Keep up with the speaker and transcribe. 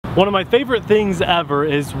One of my favorite things ever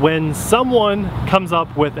is when someone comes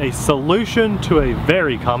up with a solution to a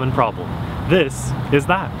very common problem. This is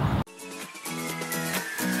that.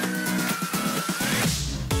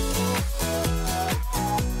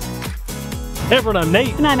 Hey everyone, I'm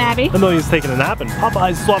Nate. And I'm Abby. Amelia's taking a nap and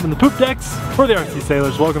Popeye's swabbing the poop decks. We're the RC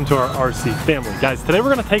Sailors. Welcome to our RC family. Guys, today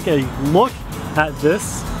we're going to take a look at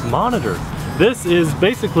this monitor. This is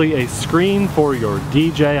basically a screen for your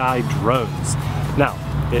DJI drones. Now,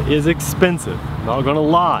 it is expensive, not gonna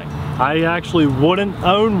lie. I actually wouldn't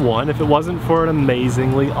own one if it wasn't for an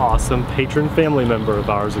amazingly awesome patron family member of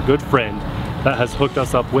ours, a good friend, that has hooked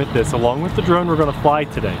us up with this along with the drone we're gonna fly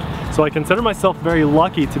today. So I consider myself very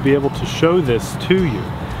lucky to be able to show this to you.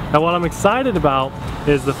 Now what I'm excited about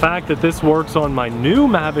is the fact that this works on my new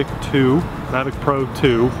Mavic Pro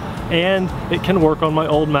 2, and it can work on my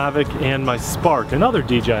old Mavic and my Spark and other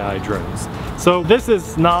DJI drones. So this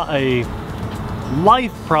is not a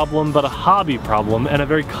life problem, but a hobby problem, and a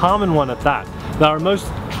very common one at that. Now, our most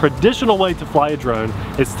traditional way to fly a drone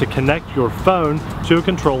is to connect your phone to a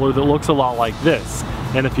controller that looks a lot like this.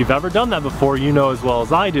 And if you've ever done that before, you know as well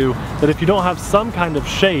as I do that if you don't have some kind of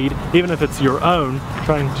shade, even if it's your own,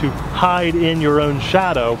 trying to hide in your own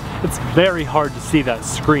shadow, it's very hard to see that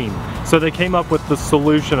screen. So they came up with the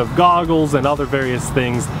solution of goggles and other various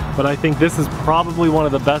things, but I think this is probably one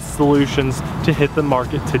of the best solutions to hit the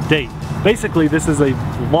market to date. Basically, this is a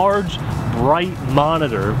large, bright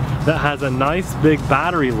monitor that has a nice big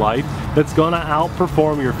battery life that's gonna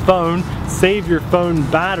outperform your phone, save your phone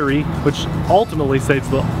battery, which ultimately saves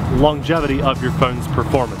the longevity of your phone's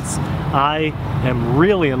performance. I am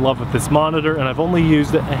really in love with this monitor, and I've only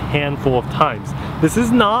used it a handful of times. This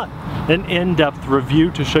is not an in-depth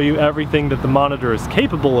review to show you everything that the monitor is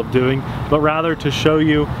capable of doing, but rather to show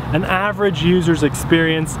you an average user's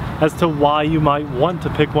experience as to why you might want to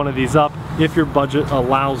pick one of these up if your budget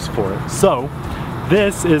allows for it. So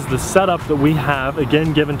this is the setup that we have,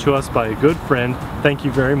 again given to us by a good friend. Thank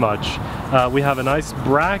you very much. We have a nice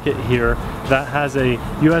bracket here that has a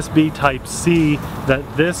USB Type-C that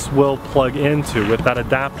this will plug into with that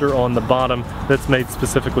adapter on the bottom that's made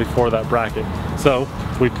specifically for that bracket. So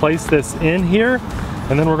we place this in here,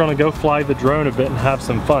 and then we're gonna go fly the drone a bit and have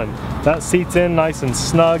some fun. That seats in nice and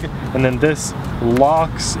snug, and then this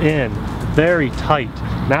locks in very tight.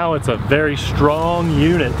 Now it's a very strong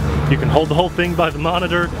unit. You can hold the whole thing by the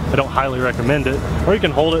monitor. I don't highly recommend it. Or you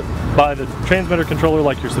can hold it by the transmitter controller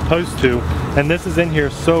like you're supposed to. And this is in here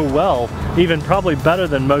so well, even probably better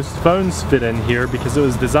than most phones fit in here because it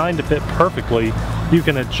was designed to fit perfectly. You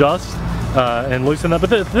can adjust and loosen that, but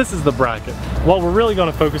this is the bracket. What we're really going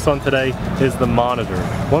to focus on today is the monitor.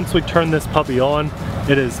 Once we turn this puppy on,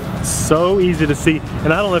 it is so easy to see,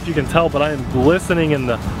 and I don't know if you can tell, but I am glistening in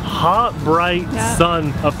the hot, bright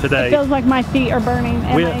sun of today. It feels like my feet are burning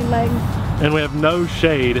and my legs. And we have no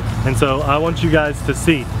shade, and so I want you guys to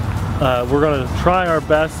see. We're going to try our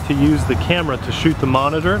best to use the camera to shoot the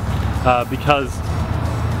monitor because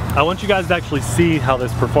I want you guys to actually see how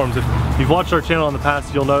this performs. If you've watched our channel in the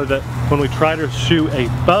past, you'll know that when we try to shoot a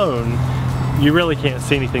phone, you really can't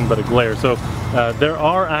see anything but a glare. So there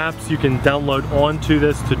are apps you can download onto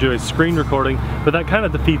this to do a screen recording, but that kind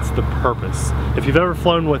of defeats the purpose. If you've ever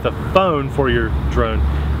flown with a phone for your drone,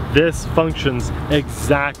 this functions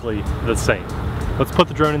exactly the same. Let's put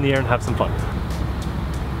the drone in the air and have some fun.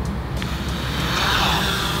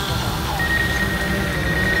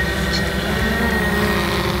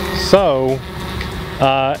 So,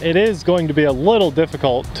 it is going to be a little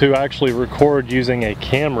difficult to actually record using a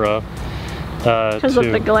camera. Because of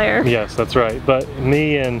the glare. Yes, that's right. But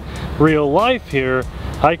me in real life here,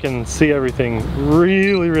 I can see everything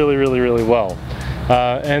really, really, really, really well.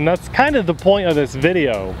 And that's kind of the point of this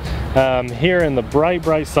video. Here in the bright,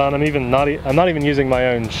 bright sun, I'm not even using my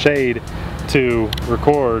own shade to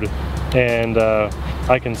record, and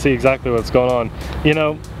I can see exactly what's going on. You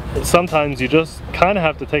know, sometimes you just kind of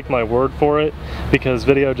have to take my word for it because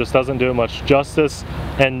video just doesn't do it much justice,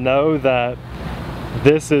 and know that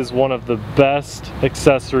this is one of the best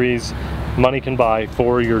accessories money can buy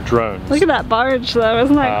for your drones. Look at that barge though,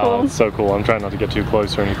 isn't that cool? It's so cool. I'm trying not to get too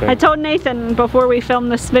close or anything. I told Nathan before we filmed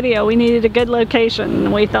this video we needed a good location,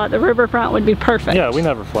 and we thought the riverfront would be perfect. Yeah, we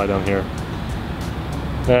never fly down here.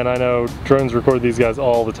 And I know drones record these guys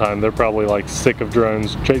all the time. They're probably like sick of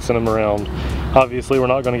drones chasing them around. Obviously we're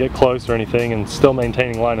not going to get close or anything and still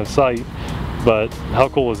maintaining line of sight, but how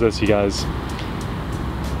cool is this, you guys?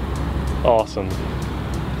 Awesome.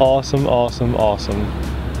 Awesome, awesome, awesome.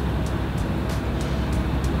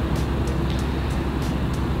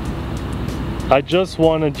 I just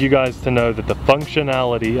wanted you guys to know that the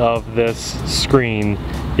functionality of this screen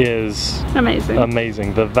is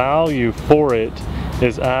amazing. The value for it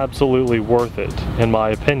is absolutely worth it, in my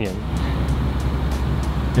opinion.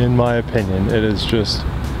 In my opinion, it is just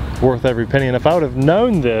worth every penny. And if I would have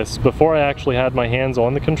known this before I actually had my hands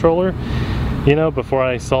on the controller, you know, before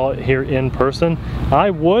I saw it here in person, I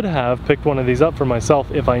would have picked one of these up for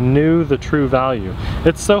myself if I knew the true value.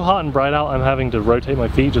 It's so hot and bright out, I'm having to rotate my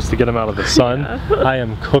feet just to get them out of the sun. Yeah. I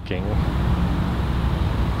am cooking.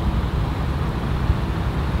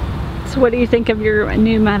 So what do you think of your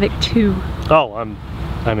new Mavic 2? Oh,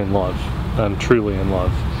 I'm in love. I'm truly in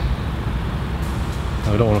love.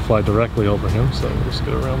 I don't want to fly directly over him, so we'll just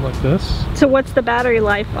go around like this. So what's the battery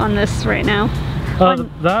life on this right now? The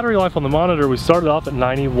battery life on the monitor, we started off at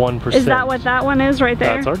 91%. Is that what that one is right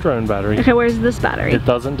there? That's our drone battery. Okay, where's this battery? It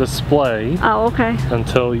doesn't display. Oh, okay.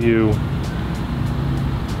 Until you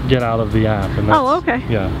get out of the app. And that's, oh, okay.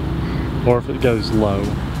 Yeah. Or if it goes low.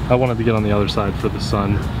 I wanted to get on the other side for the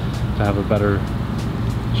sun to have a better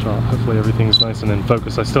shot. Hopefully everything's nice and in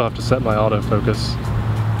focus. I still have to set my autofocus.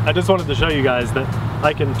 I just wanted to show you guys that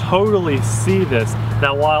I can totally see this.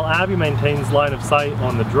 Now, while Abby maintains line of sight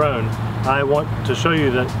on the drone, I want to show you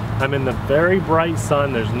that I'm in the very bright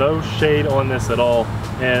sun. There's no shade on this at all.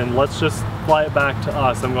 And let's just fly it back to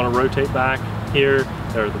us. I'm going to rotate back here.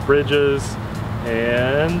 There are the bridges.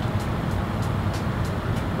 And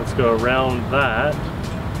let's go around that.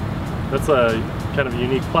 That's a kind of a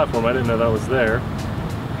unique platform. I didn't know that was there.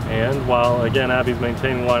 And while, again, Abby's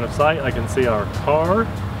maintaining line of sight, I can see our car.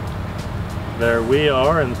 There we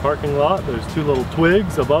are in the parking lot. There's two little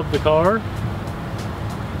twigs above the car.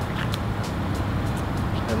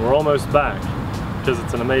 And we're almost back because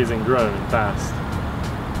it's an amazing drone and fast.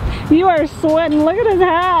 You are sweating. Look at his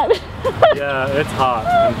hat. Yeah, it's hot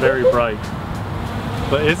and very bright.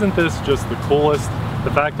 But isn't this just the coolest?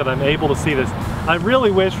 The fact that I'm able to see this. I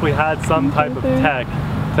really wish we had some type of tech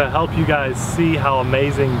to help you guys see how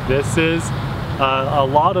amazing this is. A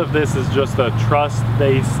lot of this is just a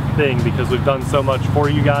trust-based thing because we've done so much for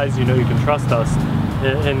you guys. You know you can trust us.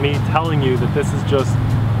 And me telling you that this is just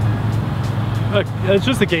it's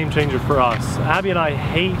just a game changer for us. Abby and I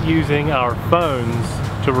hate using our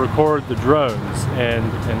phones to record the drones,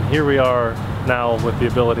 and here we are now with the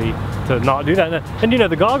ability to not do that. And you know,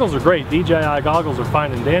 the goggles are great. DJI goggles are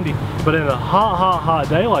fine and dandy, but in a hot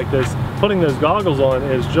day like this, putting those goggles on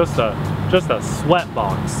is just a sweat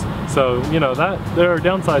box. So, you know, that there are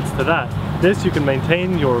downsides to that. This, you can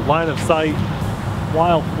maintain your line of sight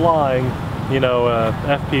while flying, you know,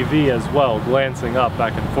 FPV as well, glancing up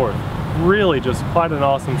back and forth. Really just quite an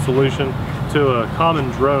awesome solution to a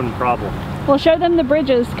common drone problem. Well, show them the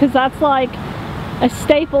bridges, because that's like a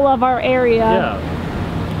staple of our area.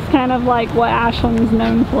 Yeah. It's kind of like what Ashland's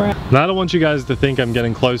known for. Now, I don't want you guys to think I'm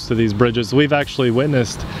getting close to these bridges. We've actually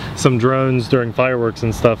witnessed some drones during fireworks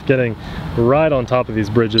and stuff getting right on top of these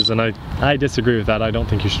bridges, and I disagree with that. I don't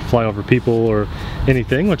think you should fly over people or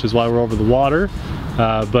anything, which is why we're over the water.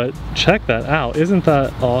 But check that out. Isn't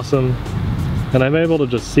that awesome? And I'm able to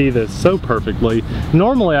just see this so perfectly.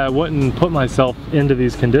 Normally I wouldn't put myself into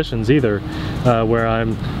these conditions either, where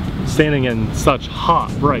I'm standing in such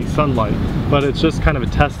hot, bright sunlight, but it's just kind of a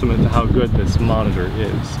testament to how good this monitor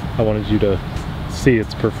is. I wanted you to see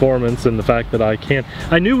its performance and the fact that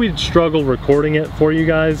I knew we'd struggle recording it for you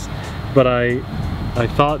guys, but I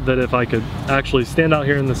thought that if I could actually stand out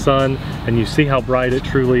here in the sun and you see how bright it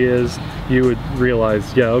truly is, you would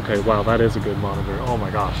realize, yeah, okay, wow, that is a good monitor. Oh my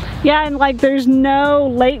gosh. Yeah, and like there's no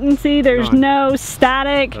latency, there's no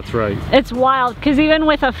static. That's right. It's wild, because even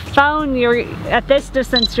with a phone, you're at this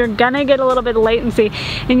distance, you're gonna get a little bit of latency.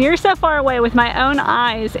 And you're so far away. With my own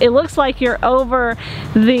eyes, it looks like you're over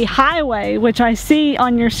the highway, which I see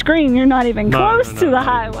on your screen. You're not even close to the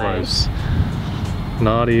highway.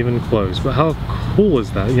 Not even close. But how cool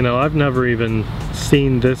is that? You know, I've never even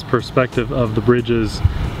seen this perspective of the bridges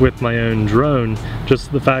with my own drone.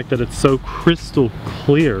 Just the fact that it's so crystal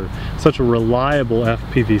clear, such a reliable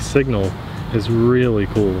FPV signal is really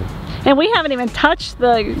cool. And we haven't even touched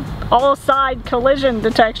the all-side collision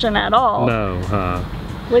detection at all. No.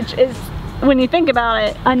 Which is, when you think about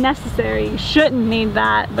it, unnecessary. You shouldn't need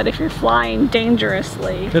that, but if you're flying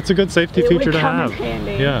dangerously, it's a good safety feature to have.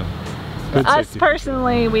 Handy. Yeah. Us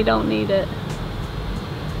personally, we don't need it.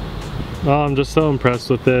 Oh, I'm just so impressed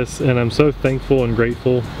with this, and I'm so thankful and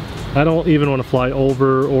grateful. I don't even want to fly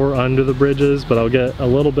over or under the bridges, but I'll get a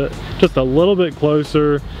little bit, just a little bit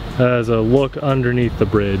closer as a look underneath the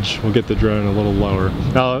bridge. We'll get the drone a little lower.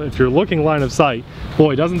 Now, if you're looking line of sight,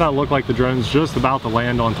 boy, doesn't that look like the drone's just about to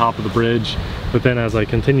land on top of the bridge. But then as I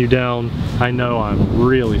continue down, I know I'm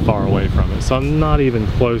really far away from it. So I'm not even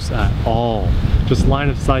close at all just line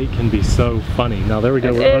of sight can be so funny. Now there we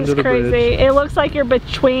go, we're under the bridge. It is crazy. It looks like you're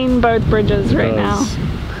between both bridges right now.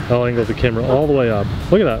 I'll angle the camera all the way up.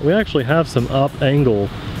 Look at that, we actually have some up angle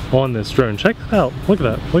on this drone. Check that out, look at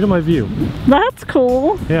that, look at my view. That's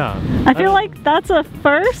cool. Yeah. I feel like that's a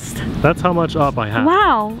first. That's how much up I have.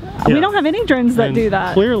 Wow, yeah. We don't have any drones that do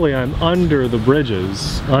that. Clearly I'm under the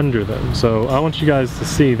bridges, under them. So I want you guys to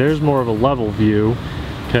see, there's more of a level view,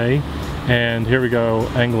 okay? And here we go,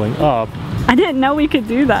 angling up. I didn't know we could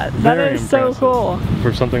do that. That is so cool.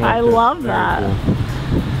 For something like this. I love that. Cool.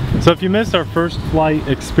 So if you missed our first flight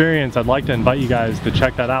experience, I'd like to invite you guys to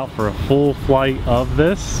check that out for a full flight of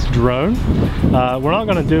this drone. We're not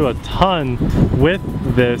going to do a ton with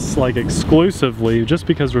this like exclusively, just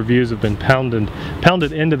because reviews have been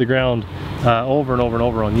pounded into the ground over and over and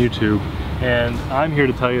over on YouTube. And I'm here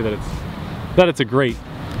to tell you that it's a great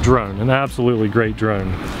drone, an absolutely great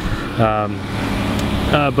drone.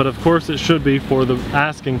 But of course it should be for the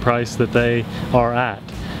asking price that they are at.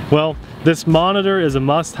 Well, this monitor is a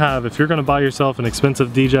must-have. If you're going to buy yourself an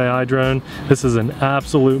expensive DJI drone, this is an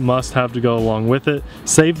absolute must-have to go along with it.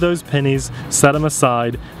 Save those pennies, set them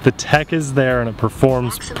aside. The tech is there and it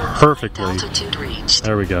performs perfectly.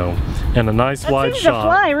 There we go. And a nice wide shot. To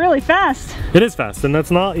fly really fast. It is fast, and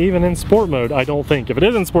that's not even in sport mode, I don't think. If it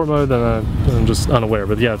is in sport mode, then I'm just unaware.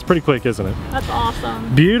 But yeah, it's pretty quick, isn't it? That's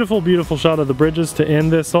awesome. Beautiful, beautiful shot of the bridges to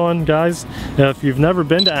end this on, guys. If you've never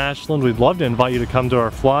been to Ashland, we'd love to invite you to come to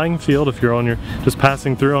our flying field if you're just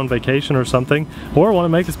passing through on vacation or something, or want to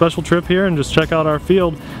make a special trip here and just check out our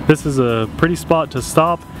field. This is a pretty spot to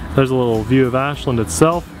stop. There's a little view of Ashland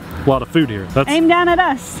itself. A lot of food here. Aim down at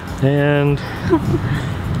us. And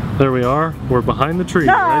there we are. We're behind the tree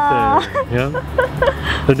right there.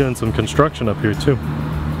 Yeah. They're doing some construction up here too.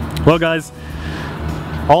 Well, guys,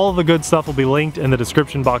 all of the good stuff will be linked in the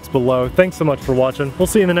description box below. Thanks so much for watching. We'll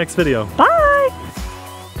see you in the next video. Bye.